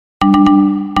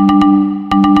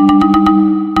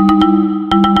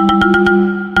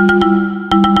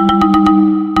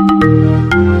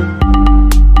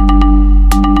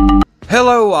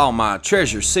all my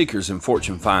treasure seekers and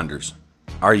fortune finders.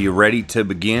 Are you ready to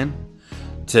begin?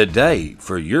 Today,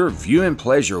 for your viewing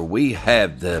pleasure, we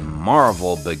have the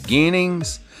Marvel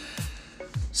Beginnings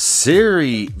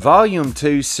Series, Volume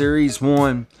 2, Series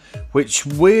 1, which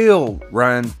will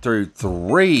run through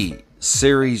 3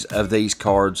 series of these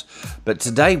cards. But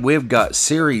today we've got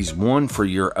Series 1 for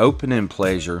your opening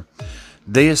pleasure.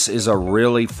 This is a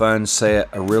really fun set,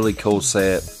 a really cool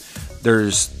set.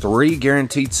 There's 3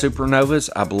 guaranteed supernovas.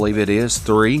 I believe it is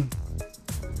 3.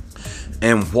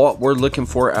 And what we're looking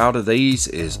for out of these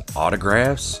is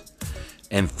autographs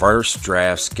and first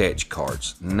draft sketch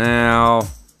cards. Now,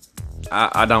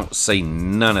 I don't see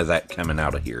none of that coming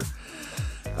out of here.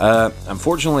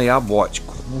 Unfortunately, I've watched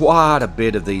quite a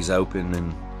bit of these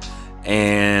open,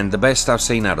 and the best I've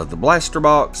seen out of the blaster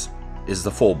box is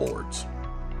the full boards.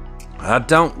 I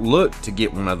don't look to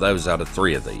get one of those out of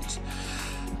 3 of these.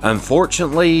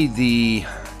 Unfortunately, the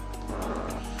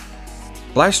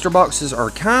blaster boxes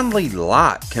are kindly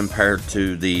light compared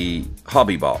to the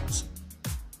hobby box.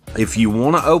 If you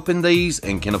want to open these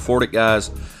and can afford it, guys,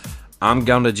 I'm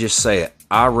going to just say it.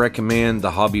 I recommend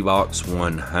the hobby box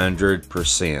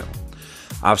 100%.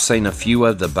 I've seen a few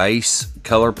of the base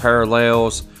color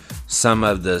parallels, some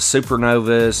of the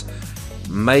supernovas,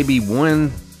 maybe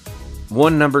one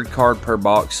numbered card per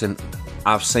box, and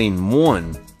I've seen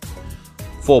 1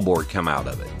 full board come out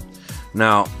of it.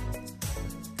 Now,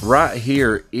 right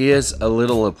here is a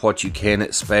little of what you can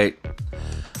expect.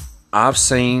 I've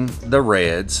seen the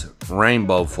reds,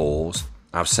 rainbow fulls.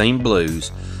 I've seen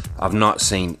blues. I've not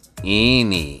seen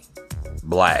any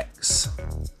blacks.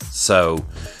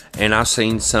 And I've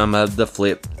seen some of the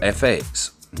flip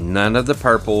FX. None of the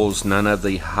purples, none of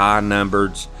the high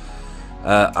numbereds.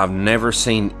 I've never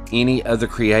seen any of the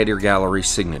Creator Gallery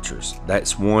signatures.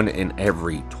 That's 1 in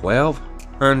every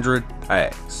 1,200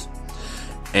 packs.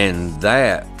 And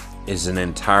that is an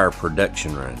entire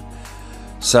production run.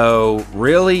 So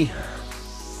really,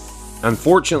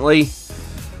 unfortunately,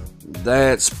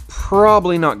 that's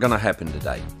probably not going to happen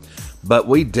today. But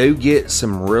we do get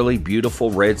some really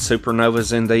beautiful red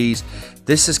supernovas in these.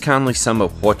 This is kindly some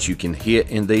of what you can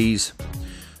hit in these.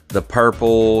 The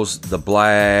purples, the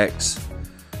blacks.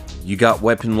 You got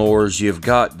weapon lures. You've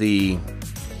got the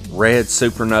red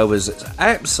supernovas. It's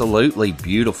absolutely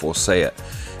beautiful set.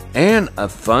 And a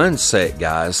fun set,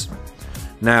 guys.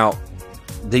 Now,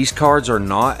 these cards are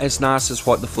not as nice as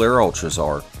what the Flair Ultras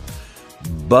are,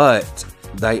 but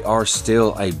they are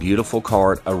still a beautiful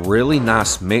card. A really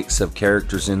nice mix of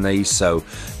characters in these. So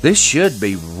this should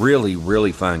be really,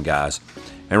 really fun, guys.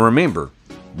 And remember,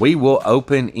 we will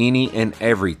open any and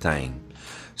everything.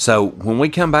 So when we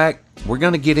come back, we're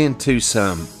going to get into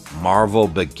some Marvel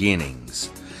Beginnings.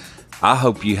 I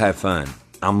hope you have fun.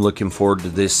 I'm looking forward to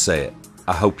this set.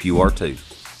 I hope you are too.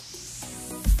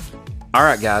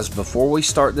 Alright guys, before we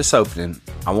start this opening,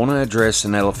 I want to address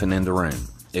an elephant in the room.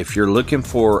 If you're looking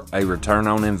for a return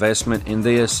on investment in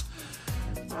this,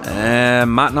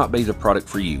 might not be the product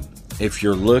for you. If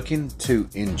you're looking to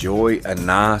enjoy a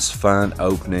nice, fun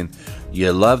opening,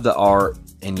 you love the art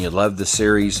and you love the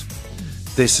series,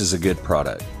 this is a good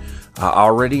product. I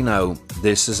already know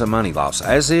this is a money loss,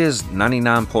 as is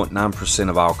 99.9%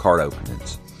 of all card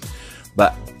openings.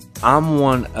 But I'm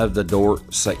one of the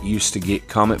dorks that used to get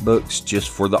comic books just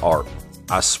for the art.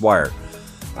 I swear.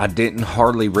 I didn't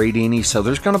hardly read any, so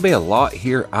there's going to be a lot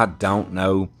here I don't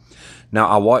know. Now,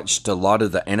 I watched a lot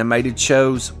of the animated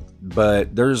shows,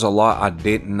 but there's a lot I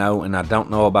didn't know, and I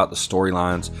don't know about the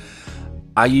storylines.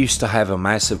 I used to have a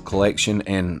massive collection,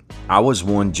 and I was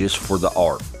one just for the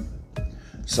art.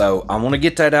 So, I want to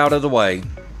get that out of the way.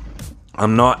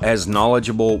 I'm not as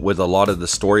knowledgeable with a lot of the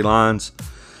storylines.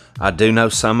 I do know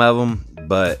some of them,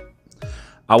 but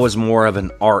I was more of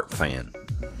an art fan.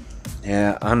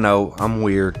 Yeah, I know, I'm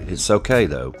weird. It's okay,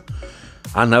 though.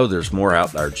 I know there's more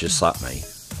out there just like me.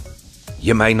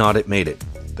 You may not admit it,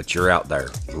 but you're out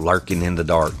there, lurking in the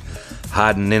dark,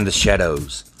 hiding in the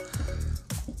shadows.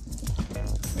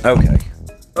 Okay.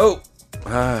 Oh,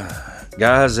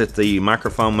 guys, if the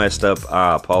microphone messed up,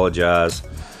 I apologize.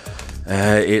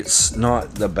 It's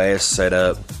not the best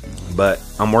setup, but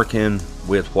I'm working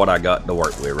with what I got to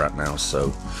work with right now,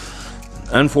 so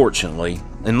unfortunately,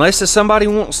 unless if somebody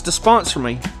wants to sponsor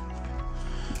me.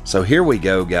 So here we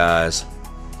go, guys.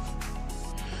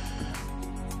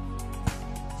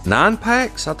 9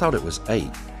 packs? I thought it was 8.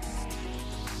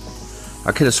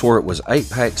 I could have swore it was 8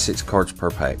 packs, 6 cards per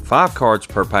pack. 5 cards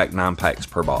per pack, 9 packs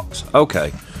per box.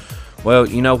 Okay. Well,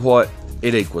 you know what?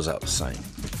 It equals out the same.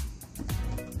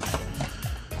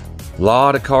 A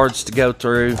lot of cards to go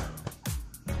through.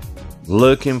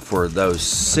 Looking for those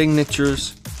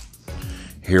signatures.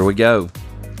 Here we go.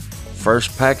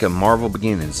 First pack of Marvel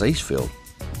Beginnings. These feel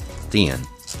thin.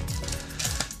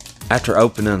 After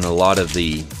opening a lot of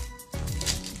the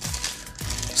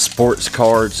sports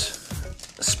cards,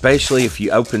 especially if you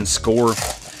open Score,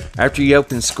 after you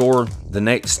open Score, the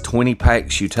next 20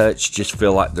 packs you touch just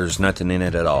feel like there's nothing in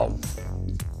it at all.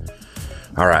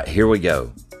 Alright, here we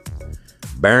go.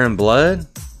 Baron Blood,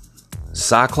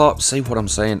 Cyclops. See what I'm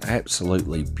saying?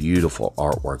 Absolutely beautiful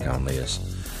artwork on this.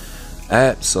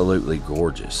 Absolutely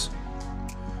gorgeous.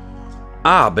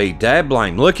 I'll be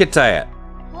dabbling. Look at that.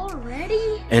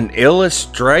 Already? An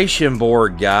illustration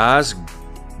board, guys.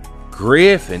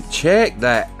 Griffin, check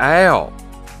that out.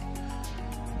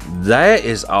 That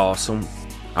is awesome.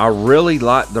 I really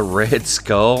like the Red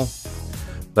Skull,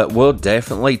 but we'll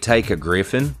definitely take a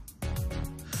Griffin.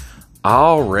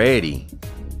 Already.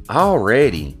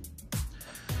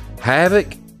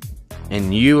 Havoc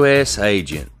and U.S.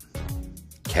 Agent.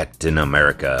 Captain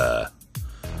America.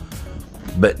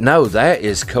 But no, that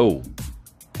is cool.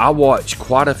 I watched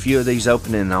quite a few of these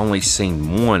opening and I only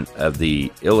seen one of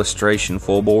the illustration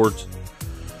full boards.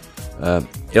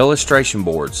 Illustration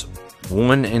boards.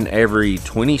 One in every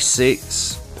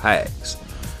 26 packs.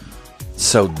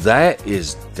 So that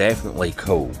is definitely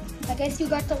cool. I guess you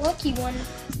got the lucky one.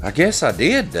 I guess I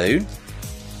did, dude.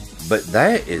 But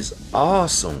that is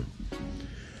awesome.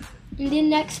 And then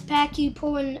next pack you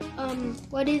pull in,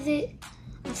 what is it?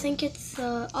 I think it's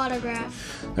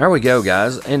autograph. There we go,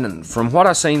 guys. And from what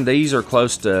I've seen, these are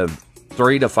close to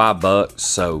 $3 to $5.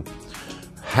 So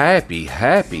happy.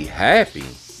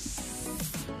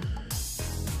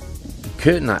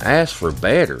 Couldn't I ask for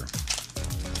better?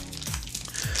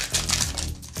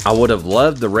 I would have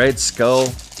loved the Red Skull.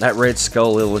 That Red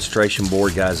Skull illustration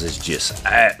board, guys, is just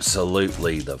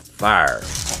absolutely the fire.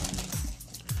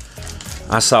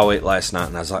 I saw it last night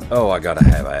and I was like, oh, I gotta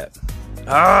have that.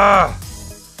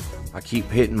 I keep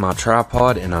hitting my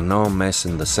tripod and I know I'm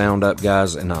messing the sound up,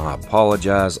 guys, and I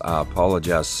apologize. I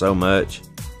apologize so much.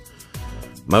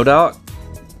 MODOK,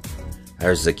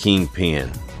 there's the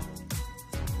Kingpin.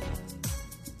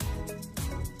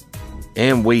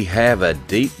 And we have a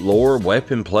Deep Lore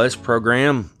Weapon Plus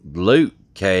program, Luke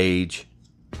Cage.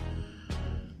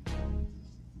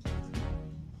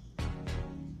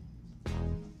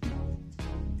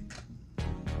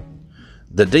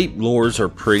 The Deep Lores are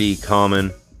pretty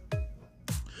common.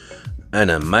 An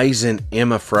amazing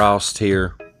Emma Frost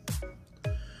here.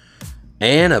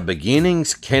 And a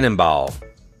Beginnings Cannonball.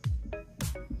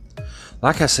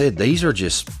 Like I said, these are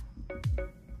just...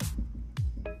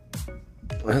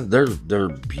 They're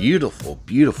beautiful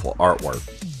artwork.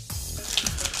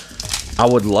 I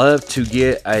would love to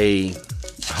get a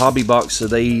hobby box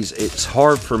of these. It's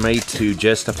hard for me to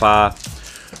justify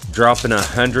dropping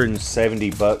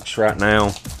 $170 right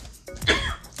now.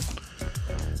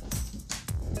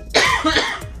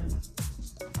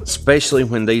 Especially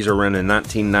when these are running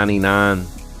 $19.99.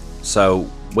 So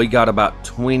we got about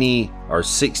 $20 or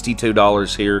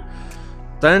 $62 here.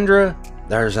 Thundra,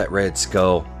 there's that Red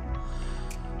Skull.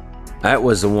 That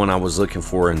was the one I was looking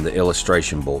for in the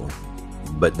illustration board.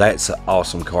 But that's an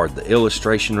awesome card. The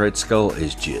illustration Red Skull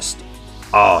is just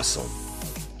awesome.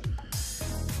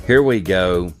 Here we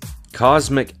go.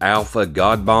 Cosmic Alpha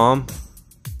God Bomb.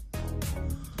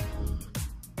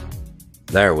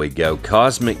 There we go.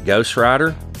 Cosmic Ghost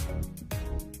Rider.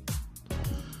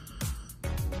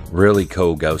 Really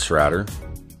cool Ghost Rider.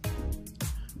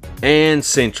 And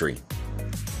Sentry.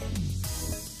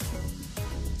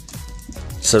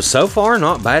 So far,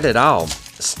 not bad at all.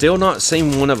 Still not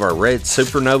seen one of our red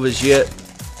supernovas yet.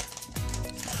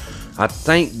 I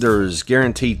think there's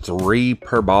guaranteed 3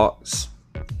 per box.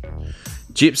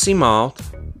 Gypsy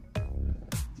Moth.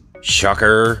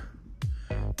 Shocker.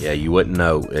 Yeah, you wouldn't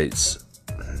know. It's...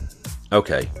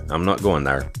 Okay, I'm not going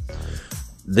there.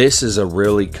 This is a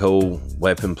really cool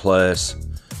Weapon Plus.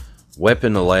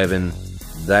 Weapon 11.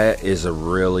 That is a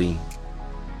really...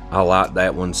 I like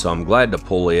that one, so I'm glad to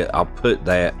pull it. I'll put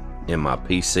that in my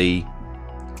PC.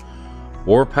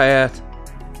 Warpath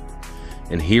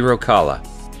and Hero Kala.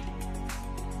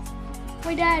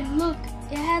 Wait, Dad, look.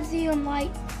 It has the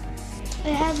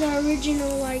it has the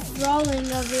original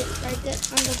drawing of it right there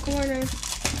on the corner.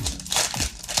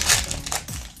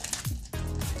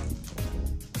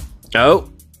 Oh,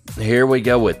 here we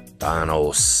go with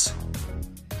Thanos.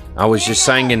 I was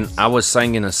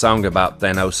singing a song about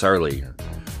Thanos earlier.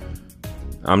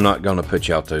 I'm not gonna put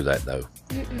y'all through that though.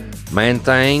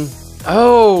 Man-Thing.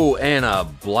 Oh, and a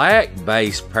black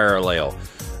base parallel.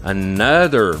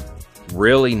 Another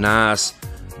really nice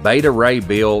Beta Ray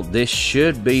build. This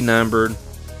should be numbered.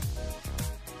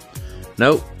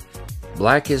 Nope.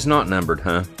 Black is not numbered,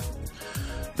 huh?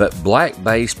 But black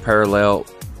base parallel,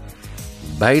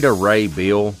 Beta Ray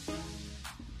Bill,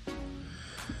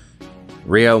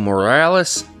 Rio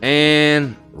Morales,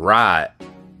 and Riot.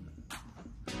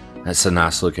 That's a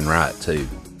nice looking Riot too.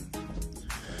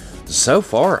 So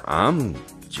far, I'm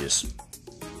just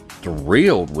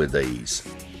thrilled with these.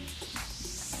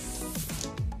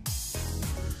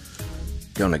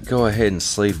 Gonna go ahead and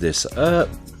sleeve this up.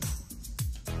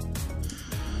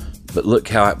 But look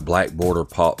how that black border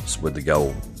pops with the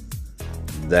gold.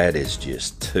 That is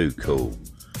just too cool.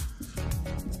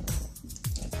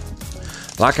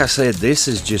 Like I said, this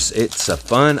is just, it's a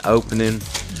fun opening.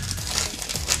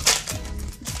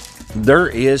 There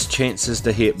is chances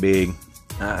to hit big.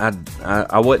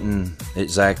 I wouldn't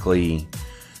exactly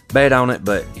bet on it,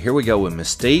 but here we go with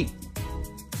Mystique,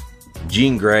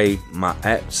 Jean Grey, my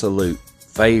absolute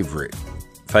favorite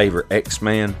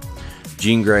X-Man.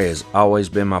 Jean Grey has always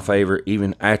been my favorite,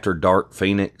 even after Dark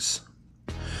Phoenix.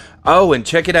 Oh, and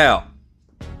check it out.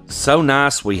 So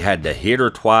nice, we had to hit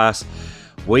her twice.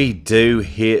 We do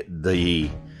hit the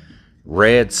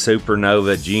red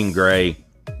Supernova Jean Grey.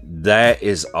 That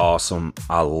is awesome.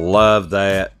 I love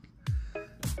that.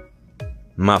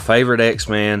 My favorite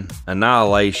X-Man,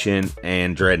 Annihilation,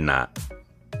 and Dreadnought.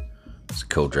 It's a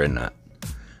cool Dreadnought.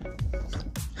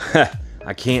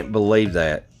 I can't believe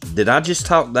that. Did I just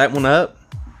talk that one up?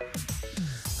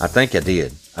 I think I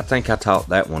did. I think I talked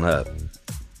that one up.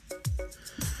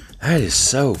 That is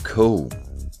so cool.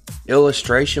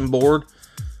 Illustration board,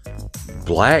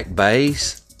 black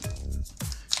base,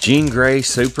 Jean Grey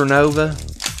Supernova.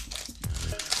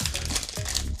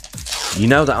 You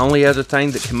know, the only other thing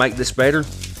that can make this better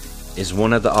is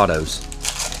one of the autos.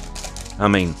 I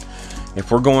mean,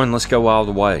 if we're going, let's go all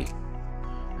the way.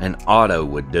 An auto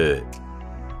would do it.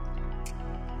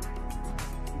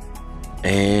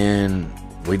 And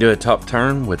we do a top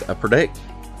turn with upper deck.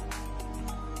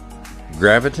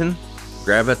 Graviton.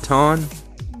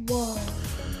 Whoa.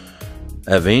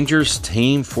 Avengers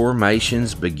Team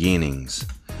Formations Beginnings.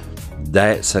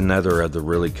 That's another of the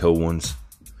really cool ones.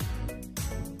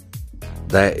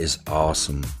 That is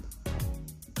awesome.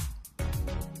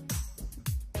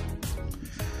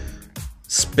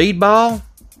 Speedball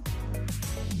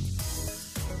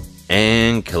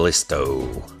and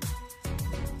Callisto.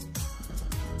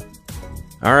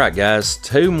 Alright guys,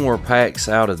 2 more packs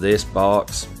out of this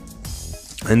box.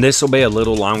 And this will be a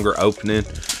little longer opening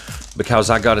because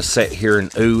I got to sit here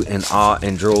and ooh and ah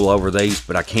and drool over these,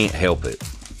 but I can't help it.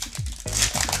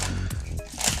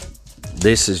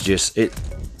 This is just it.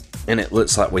 And it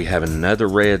looks like we have another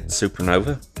red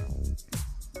Supernova.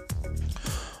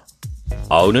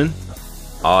 Odin,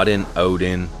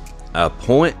 A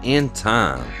Point in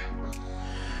Time.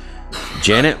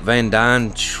 Janet Van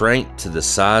Dyne shrank to the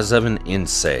size of an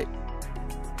insect.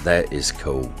 That is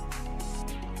cool.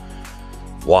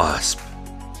 Wasp.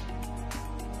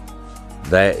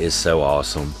 That is so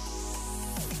awesome.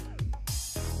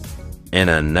 And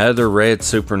another red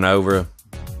Supernova.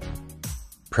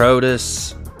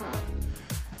 Protus.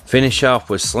 Finish off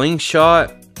with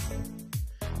Slingshot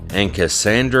and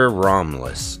Cassandra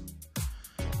Romulus.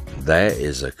 That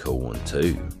is a cool one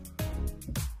too.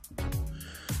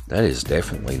 That is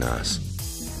definitely nice.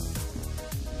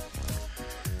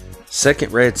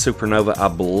 Second red Supernova, I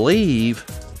believe.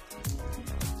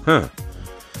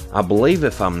 I believe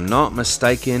if I'm not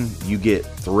mistaken, you get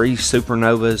 3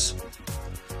 Supernovas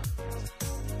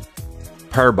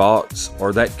per box,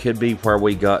 or that could be where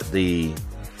we got the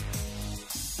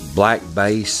black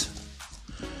base.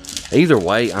 Either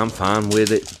way, I'm fine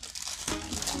with it.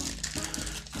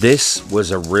 This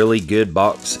was a really good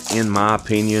box in my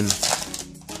opinion.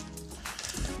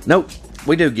 Nope,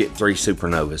 we do get 3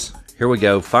 Supernovas. Here we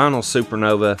go, final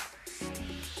Supernova.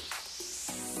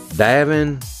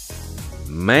 Davin,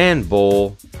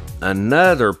 Manbull,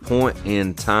 another Point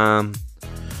in Time.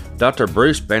 Dr.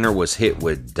 Bruce Banner was hit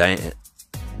with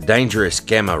dangerous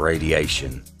gamma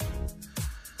radiation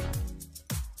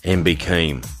and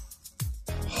became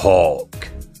Hulk.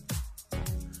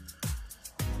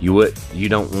 You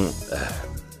don't want.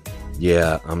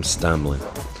 Yeah, I'm stumbling.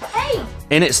 Hey!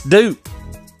 And it's Dupe.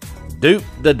 Dupe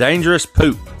the Dangerous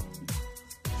Poop.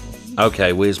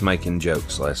 Okay, we was making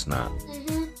jokes last night.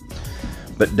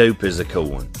 But Dupe is a cool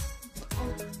one.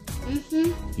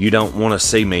 You don't want to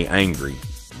see me angry.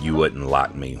 You wouldn't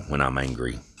like me when I'm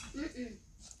angry.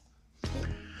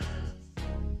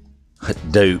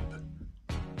 Dupe.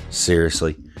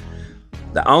 Seriously.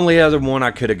 The only other one I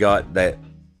could have got that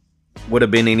would have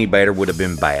been any better would have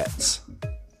been Bats.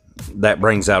 That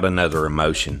brings out another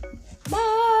emotion.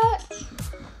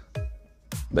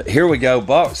 But here we go.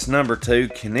 Box number 2.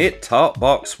 Can it top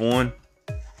box 1?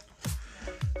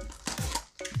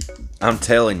 I'm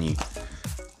telling you,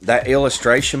 that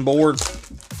illustration board,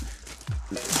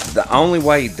 the only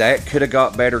way that could have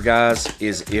got better, guys,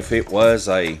 is if it was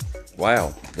a,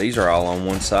 wow, these are all on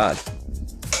one side.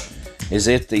 Is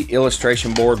if the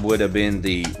illustration board would have been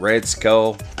the Red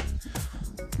Skull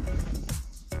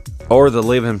or the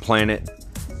Living Planet.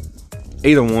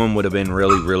 Either one would have been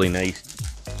really, really neat.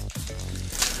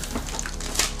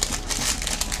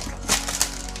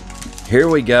 Here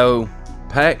we go.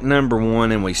 Pack number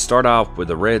 1, and we start off with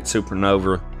the Red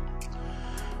Supernova,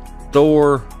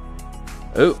 Thor,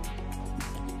 oh,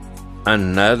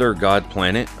 another God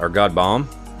Planet, or God Bomb,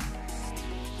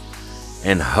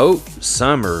 and Hope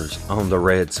Summers on the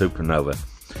Red Supernova.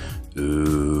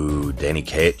 Ooh, Danny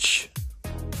Ketch.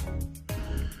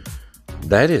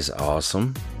 That is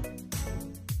awesome.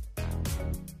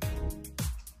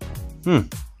 I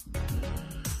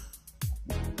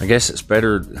guess it's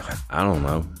better, I don't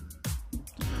know.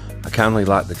 I kindly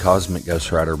like the Cosmic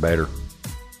Ghost Rider better.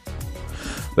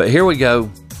 But here we go.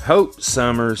 Hope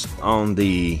Summers on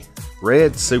the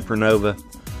Red Supernova.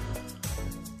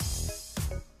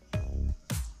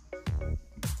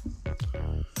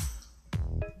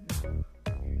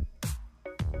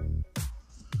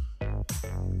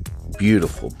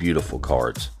 Beautiful, beautiful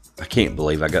cards. I can't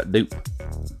believe I got duped.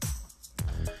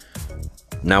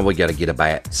 Now we got to get a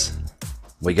bats.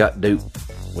 We got dupe.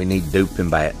 We need dupe and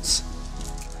bats.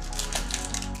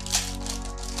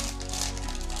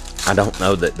 I don't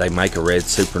know that they make a Red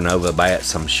Supernova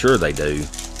bats. I'm sure they do.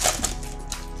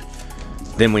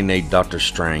 Then we need Doctor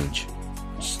Strange.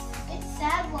 It's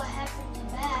sad what happened to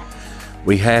that.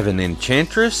 We have an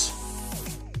Enchantress,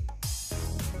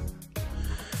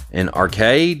 an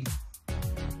Arcade,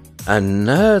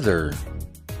 another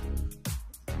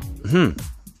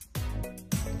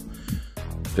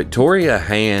Victoria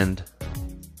Hand,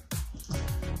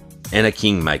 and a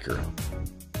Kingmaker.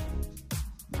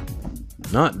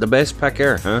 Not the best pack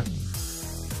there, huh?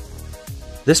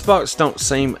 This box don't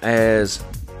seem as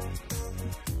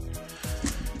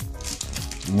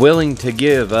willing to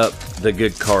give up the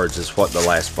good cards as what the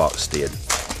last box did.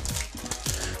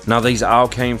 Now these all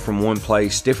came from one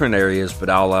place, different areas, but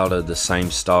all out of the same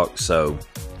stock. So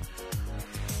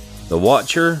the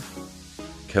Watcher,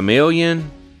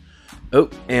 Chameleon, oh,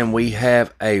 and we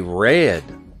have a red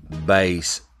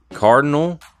base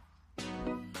Cardinal,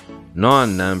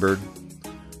 non-numbered,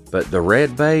 but the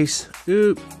red base,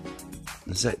 oop,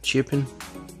 is that chipping?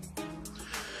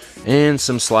 And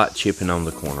some slight chipping on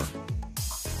the corner.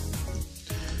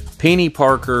 Penny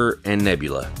Parker and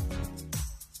Nebula.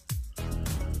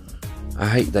 I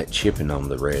hate that chipping on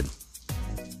the red.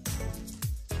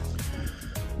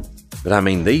 But I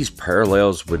mean, these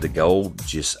parallels with the gold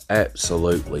just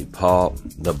absolutely pop.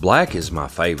 The black is my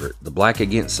favorite. The black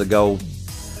against the gold.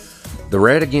 The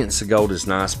red against the gold is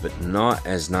nice, but not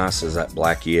as nice as that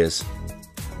black is.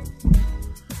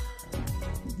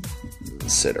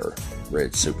 Let's set our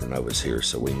Red Supernovas here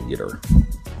so we can get her.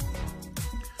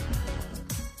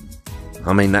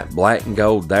 I mean, that black and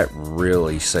gold, that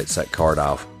really sets that card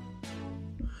off.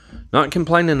 Not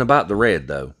complaining about the red,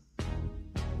 though.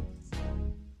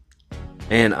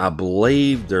 And I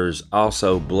believe there's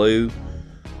also blue.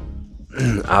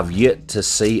 I've yet to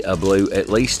see a blue, at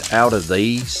least out of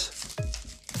these.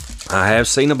 I have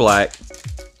seen a black.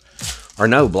 Or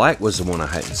no, black was the one I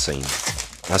hadn't seen.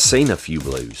 I've seen a few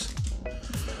blues.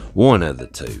 One of the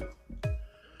two.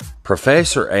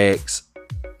 Professor X,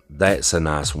 that's a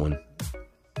nice one.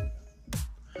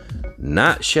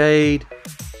 Nightshade.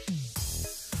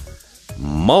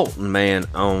 Molten Man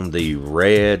on the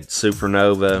Red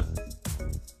Supernova.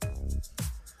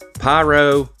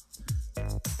 Pyro.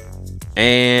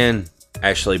 And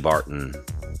Ashley Barton.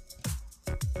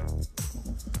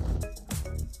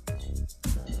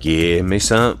 Give me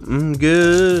something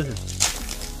good.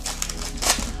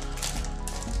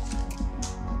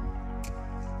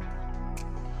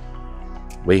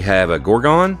 We have a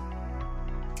Gorgon.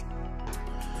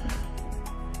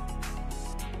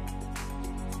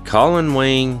 Colin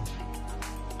Wing.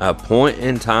 A Point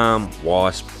in Time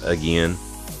Wasp again.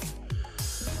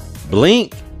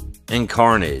 Blink and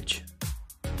Carnage.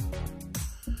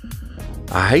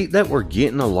 I hate that we're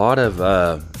getting a lot of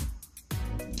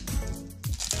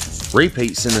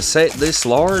repeats in a set this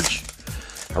large.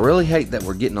 I really hate that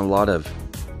we're getting a lot of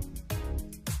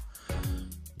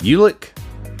Ulick.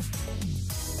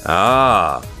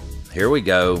 Ah, here we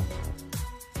go.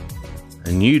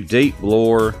 A new Deep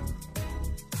Lore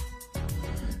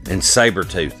and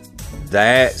Sabretooth.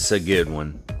 That's a good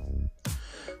one.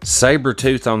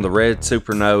 Sabretooth on the Red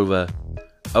Supernova,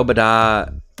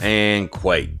 Obadiah, and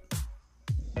Quake.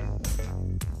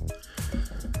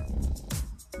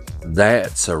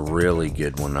 That's a really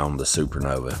good one on the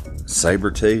Supernova.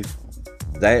 Sabertooth,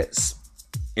 that's,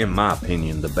 in my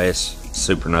opinion, the best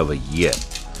Supernova yet.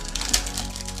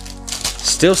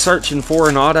 Still searching for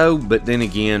an auto, but then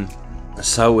again,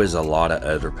 so is a lot of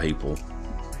other people.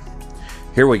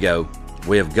 Here we go.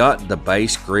 We have got the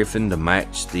base Griffin to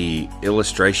match the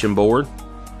illustration board.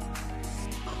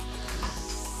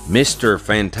 Mr.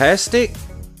 Fantastic.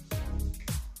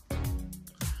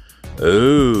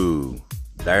 Ooh,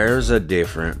 there's a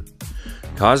different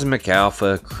Cosmic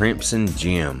Alpha Crimson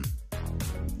Gem.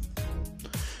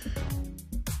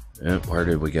 Where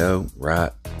did we go?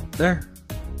 Right there.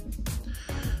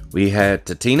 We had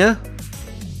Tatina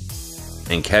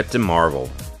and Captain Marvel.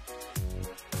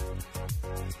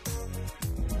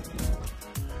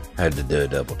 Had to do a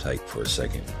double take for a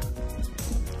second.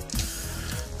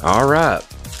 All right.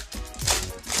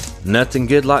 Nothing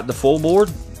good like the full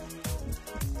board.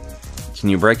 Can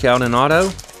you break out an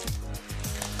auto?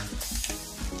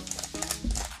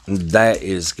 That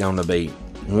is going to be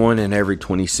 1 in every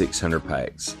 2,600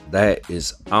 packs. That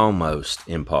is almost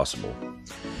impossible.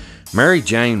 Mary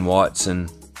Jane Watson.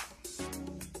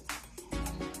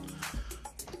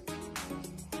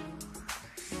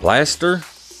 Blaster.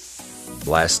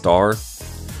 Blastar.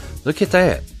 Look at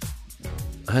that.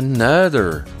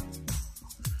 Another.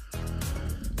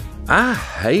 I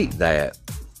hate that.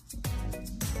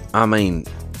 I mean,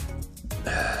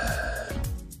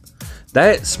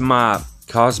 that's my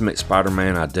Cosmic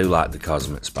Spider-Man. I do like the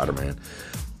Cosmic Spider-Man.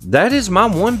 That is my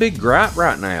one big gripe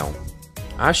right now.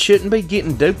 I shouldn't be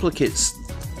getting duplicates.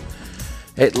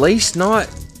 At least not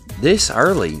this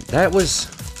early.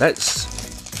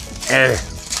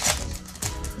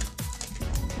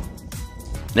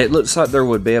 It looks like there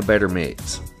would be a better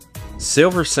mix.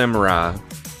 Silver Samurai.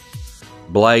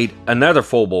 Blade. Another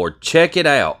full board. Check it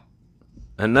out.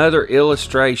 Another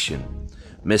illustration.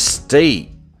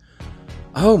 Mystique.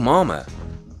 Oh, mama.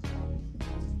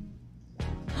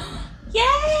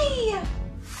 Yay!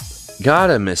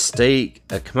 Got a Mystique,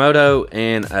 a Komodo,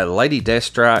 and a Lady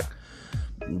Deathstrike.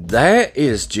 That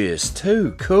is just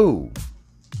too cool.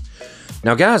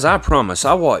 Now, guys, I promise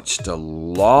I watched a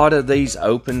lot of these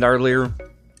opened earlier,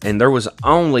 and there was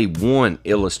only one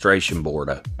illustration board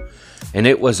up, and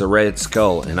it was a Red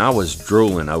Skull, and I was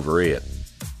drooling over it.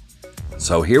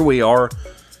 So here we are,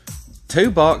 2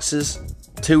 boxes,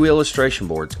 2 illustration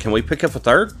boards. Can we pick up a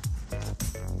third?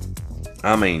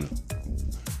 I mean,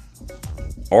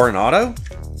 or an auto?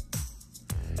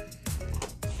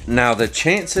 Now the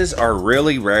chances are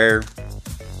really rare.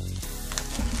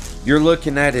 You're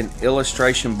looking at an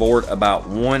illustration board about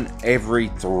 1 every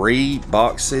 3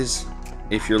 boxes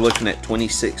if you're looking at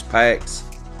 26 packs.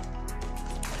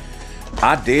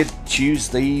 I did choose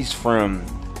these from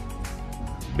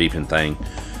beeping thing,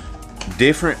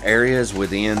 different areas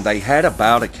within. They had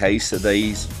about a case of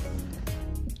these.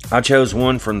 I chose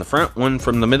one from the front, one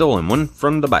from the middle, and one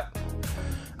from the back.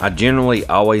 I generally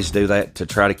always do that to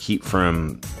try to keep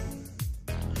from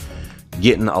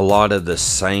getting a lot of the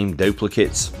same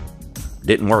duplicates.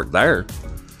 Didn't work there,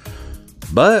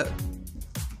 but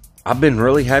I've been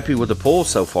really happy with the pull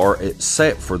so far,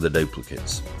 except for the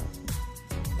duplicates.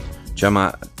 Which I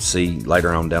might see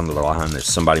later on down the line if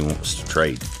somebody wants to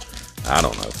trade. I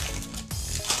don't know.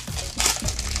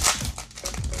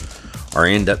 Or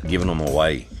end up giving them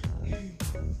away.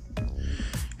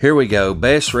 Here we go.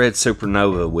 Best Red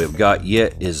Supernova we've got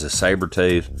yet is a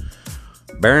Sabertooth,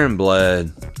 Baron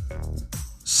Blood,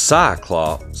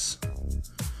 Cyclops,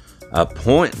 A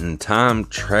Point in Time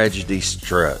Tragedy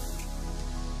Struck,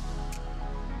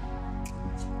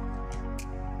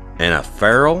 and a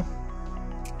Feral.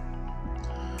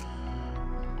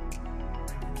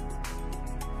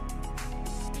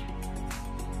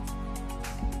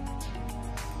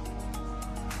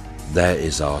 That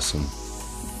is awesome.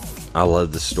 I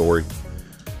love the story.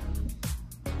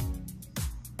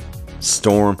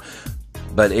 Storm,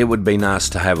 but it would be nice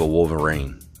to have a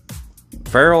Wolverine.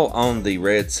 Feral on the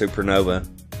Red Supernova,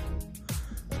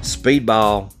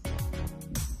 Speedball,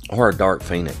 or a Dark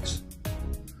Phoenix.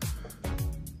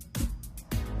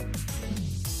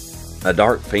 A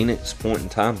Dark Phoenix Point in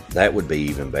Time, that would be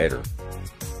even better.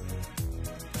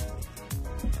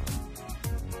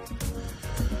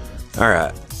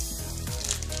 Alright.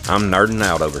 I'm nerding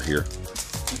out over here.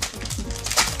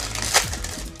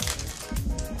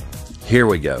 Here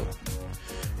we go.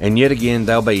 And yet again,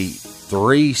 there'll be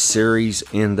 3 series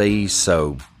in these,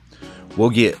 so we'll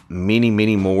get many,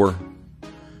 many more.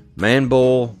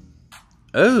 Manbull.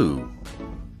 Oh.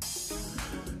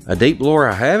 A deep lore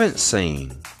I haven't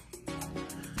seen.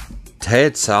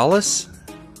 Ted Salas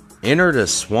entered a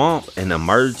swamp and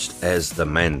emerged as the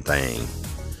Man-Thing.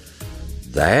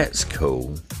 That's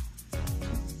cool.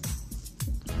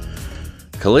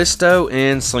 Callisto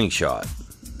and Slingshot.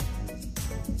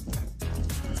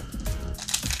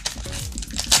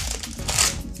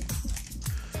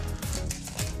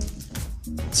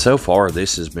 So far,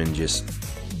 this has been just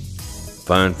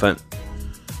fun.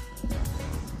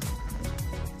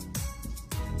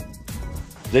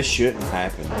 This shouldn't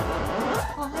happen.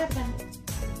 What happened?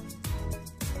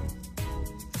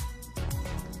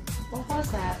 What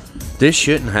was that? This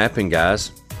shouldn't happen,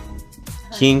 guys.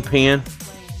 Kingpin.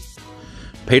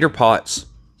 Peter Potts.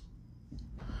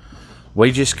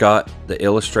 We just got the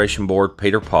illustration board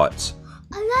Peter Potts.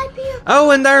 I like Peter.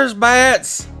 Oh, and there's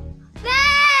Bats.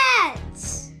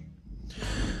 Bats!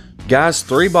 Guys,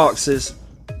 3 boxes,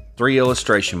 3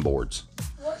 illustration boards.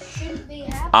 What should be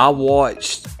happening? I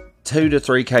watched 2 to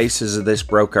 3 cases of this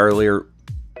broke earlier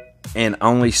and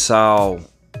only saw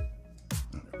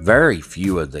very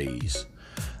few of these.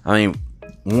 I mean,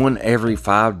 1 every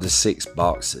 5 to 6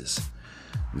 boxes.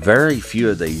 Very few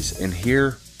of these. And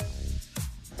here,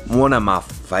 one of my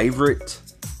favorite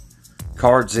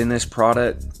cards in this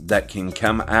product that can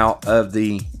come out of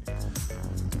the...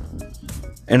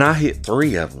 And I hit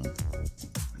 3 of them.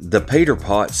 The Peter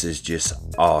Potts is just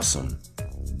awesome.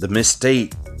 The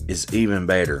Mystique is even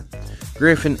better.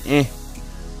 Griffin,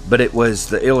 but it was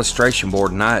the illustration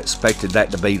board, and I expected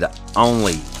that to be the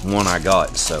only one I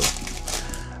got, so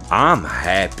I'm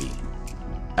happy.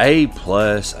 A+,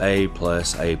 A+,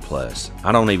 A+.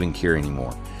 I don't even care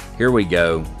anymore. Here we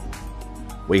go.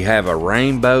 We have a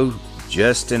rainbow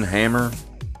Justin Hammer.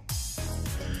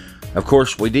 Of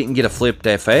course, we didn't get a flipped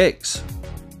FX,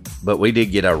 but we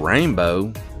did get a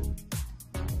rainbow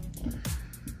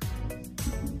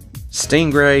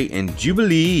Stingray and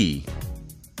Jubilee.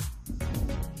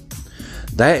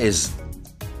 That is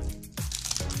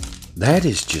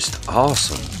just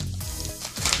awesome.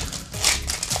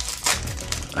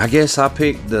 I guess I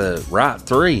picked the right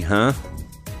 3, huh?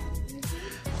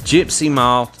 Gypsy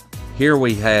Moth. Here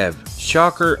we have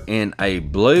Shocker and a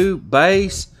blue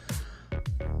base.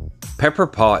 Pepper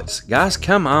Potts. Guys,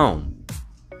 come on.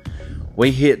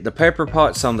 We hit the Pepper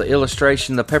Potts on the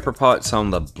illustration, the Pepper Potts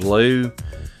on the blue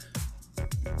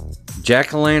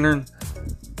jack-o'-lantern.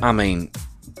 I mean,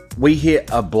 we hit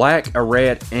a black, a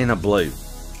red, and a blue.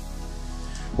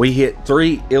 We hit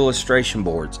 3 illustration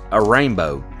boards, a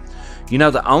rainbow. You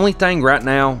know, the only thing right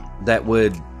now that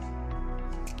would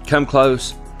come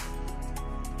close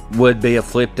would be a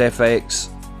flipped FX.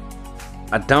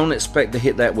 I don't expect to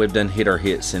hit that. We've done hit our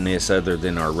hits in this other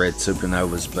than our red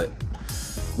supernovas, but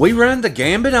we run the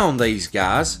gambit on these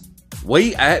guys.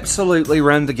 We absolutely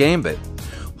run the gambit.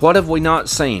 What have we not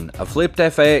seen? A flipped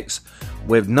FX.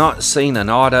 We've not seen an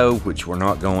auto, which we're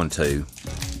not going to.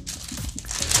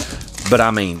 But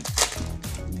I mean,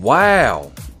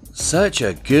 wow. Such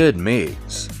a good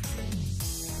mix.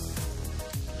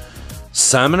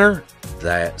 Summoner.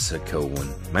 That's a cool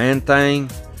one. Man Thing.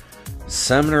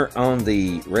 Summoner on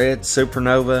the red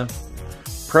supernova.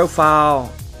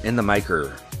 Profile in the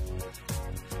maker.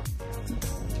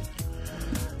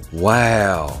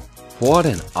 Wow. What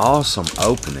an awesome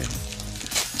opening.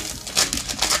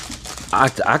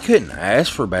 I couldn't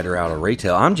ask for better out of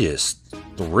retail. I'm just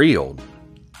thrilled.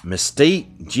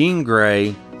 Mystique, Jean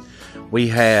Grey. We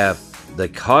have the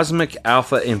Cosmic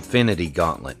Alpha Infinity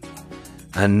Gauntlet.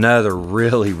 Another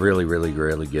really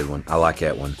good one. I like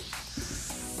that one.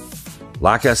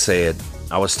 Like I said,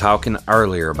 I was talking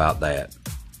earlier about that.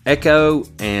 Echo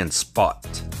and Spot.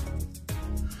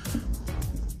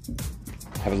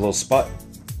 Have a little spot.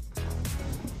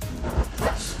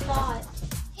 Spot.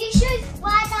 He shoots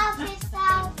right off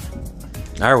himself.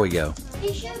 There we go.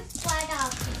 He shoots right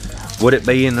off himself. Would it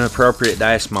be inappropriate to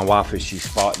ask my wife if she's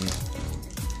spotting?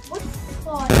 What's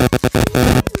spot?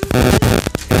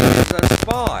 It's a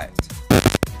spot.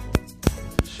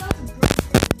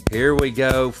 Here we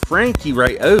go. Frankie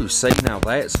Ray. Oh, see, now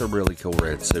that's a really cool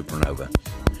red supernova.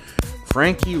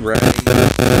 Frankie Ray,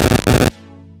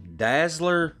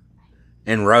 Dazzler,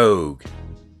 and Rogue.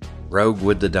 Rogue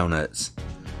with the donuts.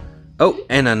 Oh,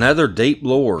 and another deep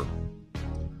lore.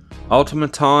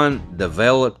 Automaton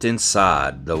developed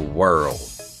inside the world.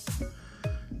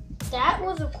 That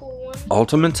was a cool one.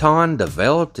 Automaton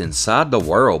developed inside the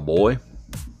world, boy.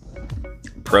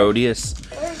 Proteus.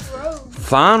 Where's Rogue?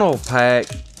 Final pack.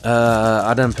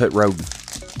 I done put Rogue.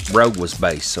 Rogue was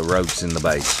base, so Rogue's in the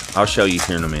base. I'll show you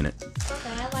here in a minute. Okay,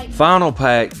 I like Final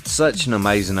pack. Such an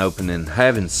amazing opening.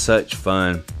 Having such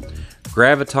fun.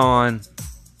 Graviton.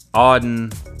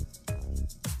 Auden.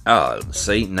 Oh,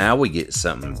 see, now we get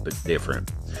something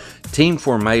different. Team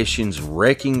Formations,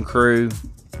 Wrecking Crew,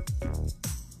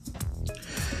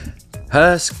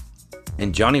 Husk,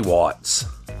 and Johnny Watts.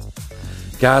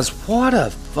 Guys, what a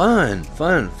fun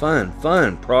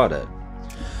product.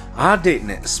 I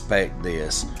didn't expect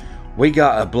this. We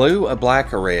got a blue, a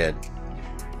black, a red,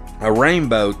 a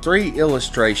rainbow, 3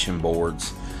 illustration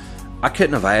boards. I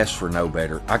couldn't have asked for no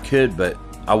better. I could, but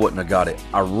I wouldn't have got it.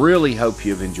 I really hope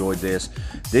you've enjoyed this.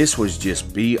 This was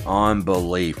just beyond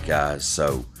belief, guys.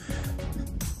 So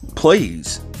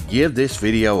please give this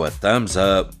video a thumbs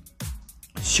up.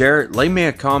 Share it. Leave me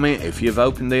a comment if you've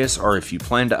opened this or if you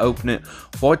plan to open it.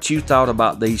 What you thought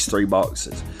about these 3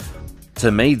 boxes.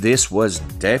 To me, this was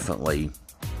definitely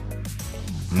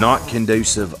not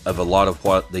conducive of a lot of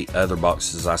what the other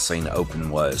boxes I seen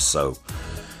open was. So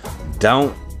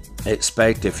don't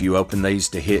expect if you open these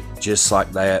to hit just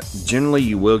like that. Generally,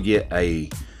 you will get a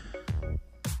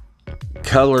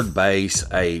colored base,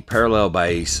 a parallel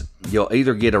base. You'll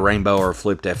either get a rainbow or a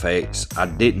flipped FX. I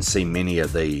didn't see many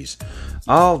of these.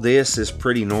 All this is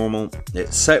pretty normal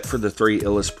except for the 3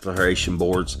 illustration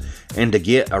boards, and to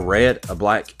get a red, a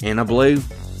black, and a blue,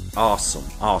 awesome.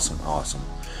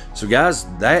 So guys,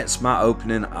 that's my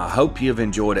opening. I hope you've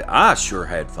enjoyed it. I sure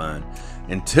had fun.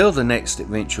 Until the next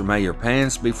adventure, may your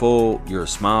pans be full, your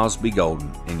smiles be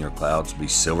golden, and your clouds be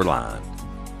silver lined.